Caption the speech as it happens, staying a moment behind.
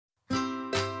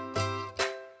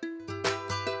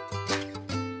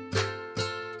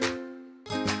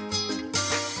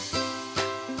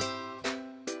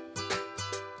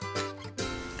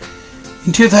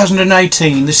In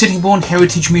 2018, the Sittingbourne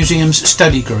Heritage Museum's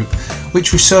study group,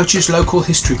 which researches local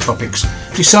history topics,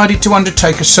 decided to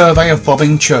undertake a survey of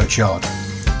Bobbing churchyard.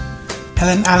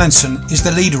 Helen Allinson is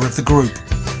the leader of the group.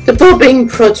 The Bobbing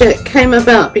project came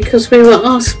about because we were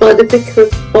asked by the Vicar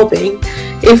of Bobbing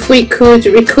if we could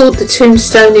record the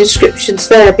tombstone inscriptions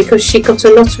there, because she got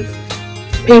a lot of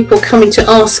people coming to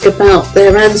ask about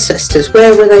their ancestors.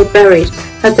 Where were they buried?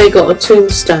 Had they got a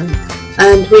tombstone?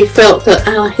 And we felt that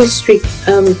our history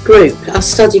group, our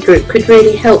study group, could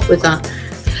really help with that.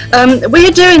 We're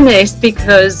doing this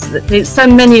because so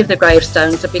many of the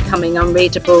gravestones are becoming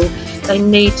unreadable. They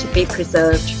need to be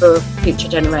preserved for future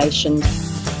generations.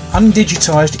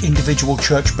 Undigitised individual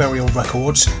church burial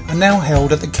records are now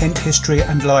held at the Kent History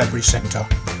and Library Centre.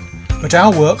 But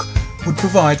our work would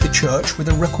provide the church with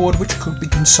a record which could be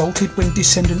consulted when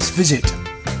descendants visit.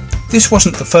 This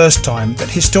wasn't the first time that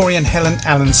historian Helen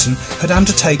Allinson had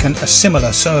undertaken a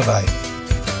similar survey.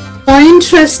 My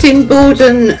interest in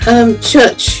Borden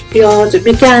churchyard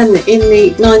began in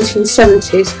the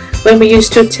 1970s when we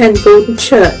used to attend Borden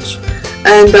Church,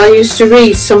 and I used to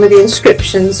read some of the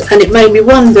inscriptions, and it made me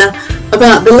wonder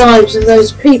about the lives of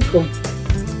those people.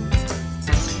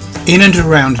 In and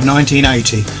around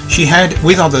 1980, she had,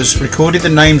 with others, recorded the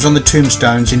names on the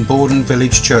tombstones in Borden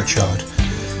Village Churchyard,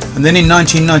 and then in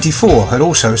 1994 had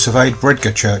also surveyed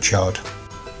Bredgar churchyard.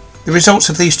 The results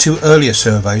of these two earlier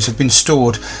surveys have been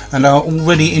stored and are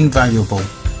already invaluable,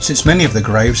 since many of the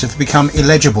graves have become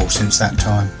illegible since that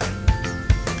time.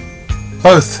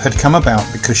 Both had come about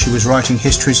because she was writing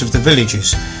histories of the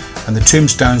villages, and the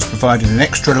tombstones provided an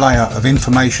extra layer of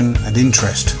information and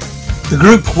interest. The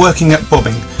group working at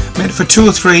Bobbing met for 2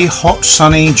 or 3 hot,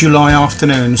 sunny July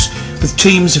afternoons with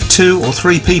teams of 2 or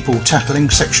 3 people tackling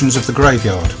sections of the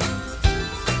graveyard.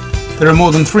 There are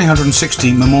more than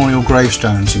 360 memorial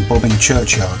gravestones in Bobbing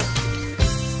churchyard.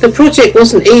 The project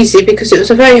wasn't easy because it was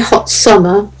a very hot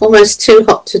summer, almost too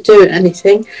hot to do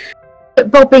anything. But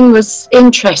Bobbing was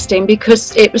interesting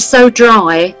because it was so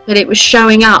dry that it was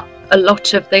showing up a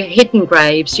lot of the hidden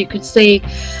graves. You could see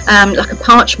like a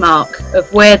parch mark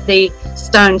of where the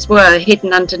stones were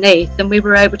hidden underneath, and we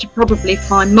were able to probably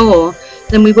find more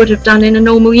than we would have done in a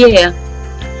normal year.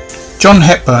 John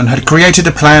Hepburn had created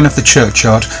a plan of the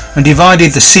churchyard and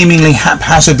divided the seemingly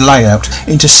haphazard layout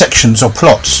into sections or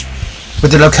plots,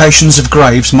 with the locations of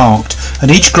graves marked and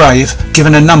each grave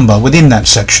given a number within that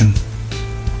section.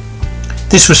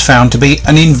 This was found to be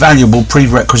an invaluable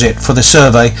prerequisite for the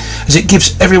survey, as it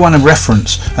gives everyone a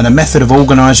reference and a method of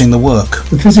organising the work.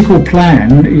 The physical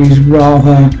plan is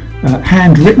rather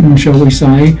handwritten, shall we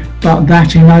say, but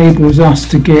that enables us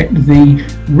to get the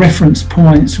reference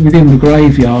points within the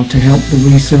graveyard to help the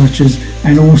researchers,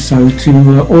 and also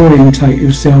to orientate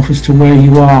yourself as to where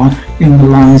you are in the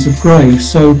lines of graves.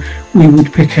 So we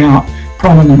would pick out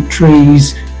prominent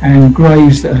trees and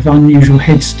graves that have unusual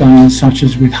headstones, such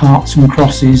as with hearts and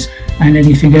crosses, and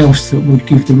anything else that would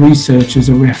give the researchers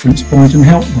a reference point and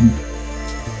help them.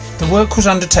 The work was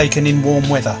undertaken in warm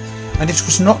weather, and it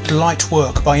was not light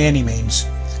work by any means.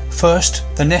 First,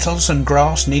 the nettles and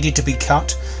grass needed to be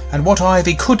cut, and what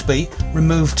ivy could be,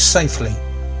 removed safely.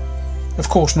 Of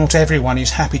course, not everyone is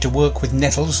happy to work with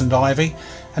nettles and ivy,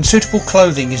 and suitable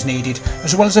clothing is needed,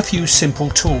 as well as a few simple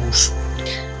tools.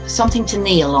 Something to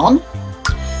kneel on,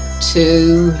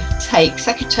 to take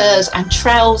secateurs and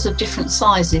trowels of different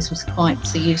sizes was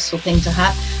quite a useful thing to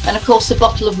have, and of course a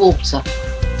bottle of water.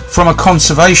 From a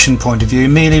conservation point of view,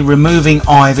 merely removing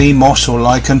ivy, moss or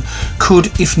lichen could,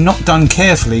 if not done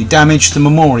carefully, damage the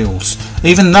memorials,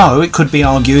 even though it could be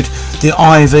argued the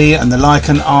ivy and the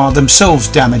lichen are themselves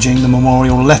damaging the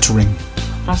memorial lettering.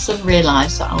 I soon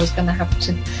realised that I was going to have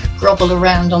to grovel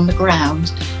around on the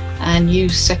ground and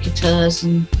use secateurs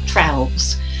and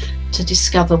trowels to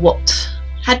discover what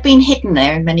had been hidden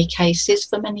there in many cases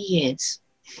for many years.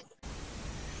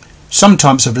 Some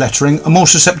types of lettering are more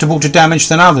susceptible to damage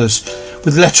than others,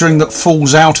 with lettering that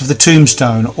falls out of the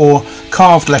tombstone or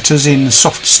carved letters in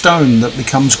soft stone that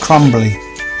becomes crumbly.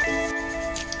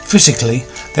 Physically,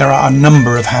 there are a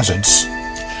number of hazards.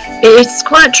 It's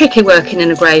quite tricky working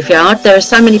in a graveyard. There are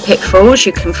so many pitfalls.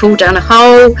 You can fall down a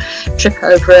hole, trip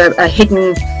over a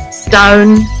hidden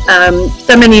stone.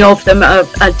 So many of them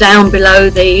are down below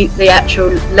the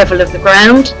actual level of the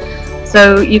ground.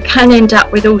 So you can end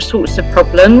up with all sorts of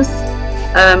problems,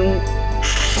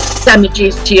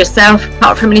 damages to yourself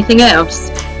apart from anything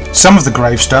else. Some of the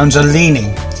gravestones are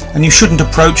leaning, and you shouldn't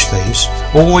approach these.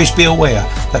 Always be aware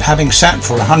that having sat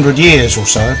for 100 years or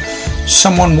so,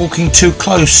 someone walking too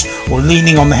close or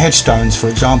leaning on the headstones, for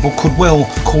example, could well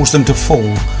cause them to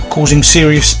fall, causing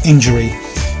serious injury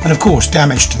and of course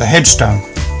damage to the headstone.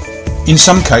 In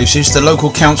some cases, the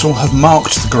local council have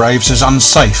marked the graves as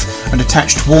unsafe and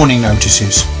attached warning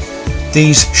notices.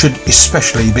 These should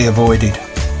especially be avoided.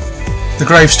 The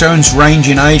gravestones range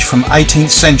in age from 18th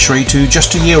century to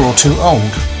just a year or two old.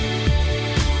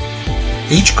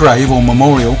 Each grave or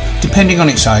memorial, depending on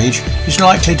its age, is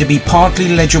likely to be partly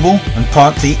legible and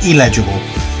partly illegible,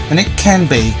 and it can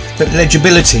be that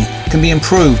legibility can be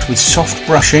improved with soft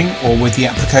brushing or with the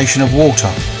application of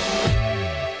water.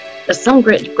 Some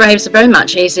graves are very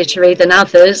much easier to read than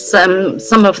others.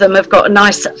 Some of them have got a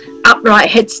nice upright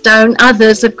headstone,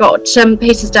 others have got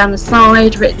pieces down the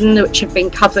side written which have been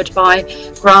covered by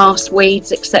grass,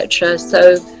 weeds, etc.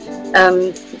 So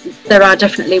there are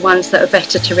definitely ones that are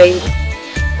better to read.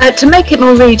 To make it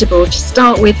more readable, to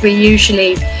start with, we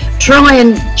usually try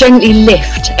and gently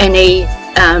lift any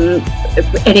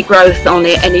growth on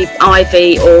it, any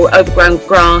ivy or overgrown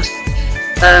grass,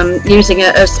 using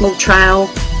a small trowel.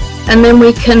 And then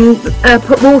we can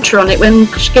put water on it when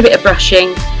give it a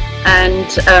brushing, and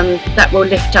that will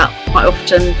lift up quite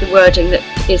often the wording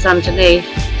that is underneath.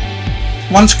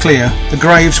 Once clear, the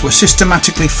graves were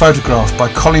systematically photographed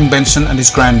by Colin Benson and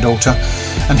his granddaughter,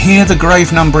 and here the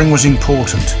grave numbering was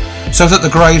important, so that the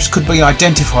graves could be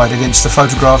identified against the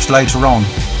photographs later on,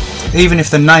 even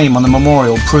if the name on the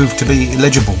memorial proved to be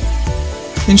illegible.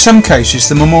 In some cases,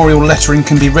 the memorial lettering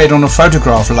can be read on a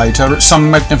photograph later at some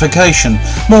magnification,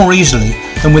 more easily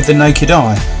than with the naked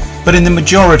eye, but in the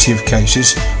majority of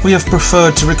cases we have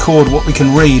preferred to record what we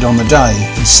can read on the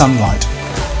day in sunlight.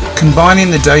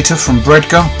 Combining the data from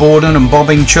Bredgar, Borden and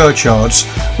Borden churchyards,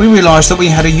 we realised that we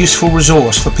had a useful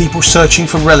resource for people searching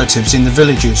for relatives in the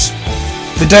villages.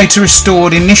 The data is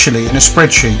stored initially in a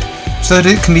spreadsheet so that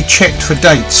it can be checked for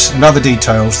dates and other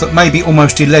details that may be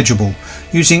almost illegible,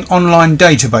 using online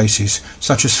databases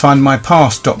such as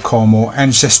findmypast.com or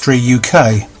Ancestry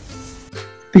UK.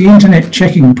 The internet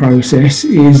checking process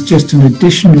is just an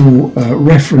additional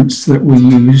reference that we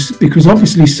use, because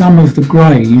obviously some of the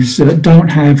graves don't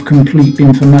have complete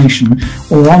information,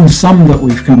 or on some that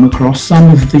we've come across,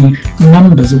 some of the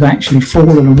numbers have actually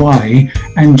fallen away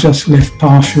and just left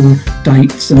partial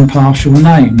dates and partial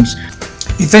names.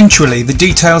 Eventually, the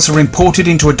details are imported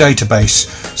into a database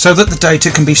so that the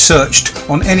data can be searched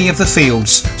on any of the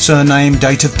fields, surname,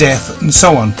 date of death and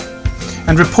so on.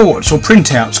 And reports or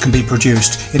printouts can be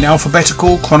produced in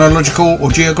alphabetical, chronological or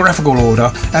geographical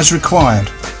order as required.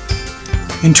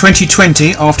 In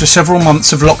 2020, after several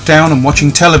months of lockdown and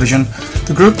watching television,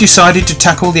 the group decided to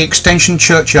tackle the extension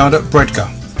churchyard at Bredgar.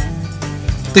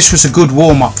 This was a good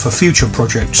warm-up for future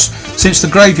projects, since the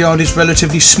graveyard is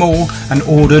relatively small and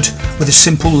ordered with a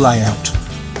simple layout.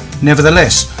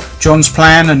 Nevertheless, John's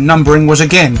plan and numbering was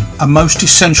again a most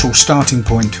essential starting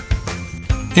point.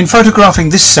 In photographing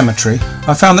this cemetery,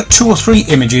 I found that 2 or 3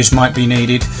 images might be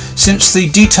needed, since the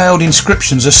detailed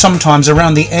inscriptions are sometimes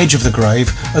around the edge of the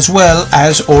grave as well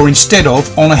as or instead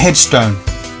of on a headstone.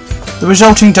 The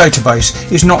resulting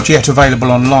database is not yet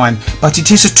available online, but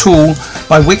it is a tool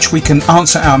by which we can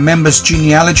answer our members'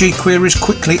 genealogy queries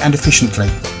quickly and efficiently.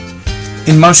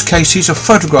 In most cases, a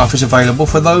photograph is available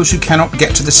for those who cannot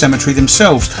get to the cemetery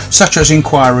themselves, such as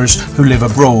inquirers who live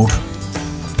abroad.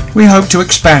 We hope to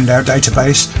expand our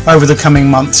database over the coming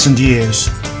months and years.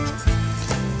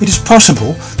 It is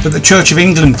possible that the Church of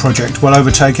England project will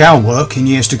overtake our work in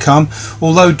years to come,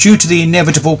 although due to the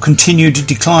inevitable continued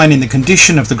decline in the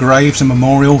condition of the graves and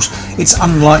memorials, it's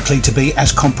unlikely to be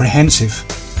as comprehensive.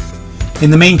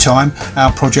 In the meantime,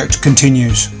 our project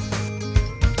continues.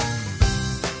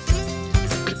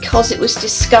 Because it was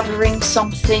discovering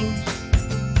something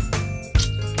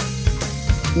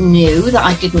new that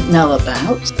I didn't know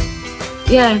about.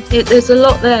 Yeah, there's a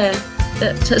lot there.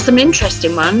 Some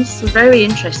interesting ones, some very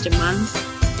interesting ones.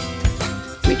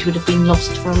 Which would have been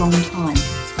lost for a long time.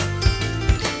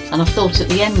 And I thought at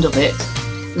the end of it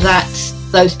that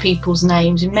those people's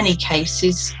names in many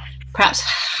cases perhaps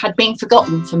had been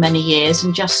forgotten for many years,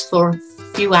 and just for a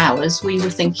few hours we were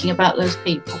thinking about those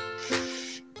people.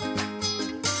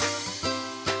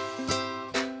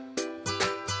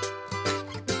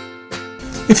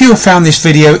 If you have found this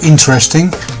video interesting,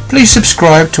 please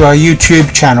subscribe to our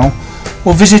YouTube channel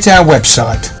or visit our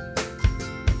website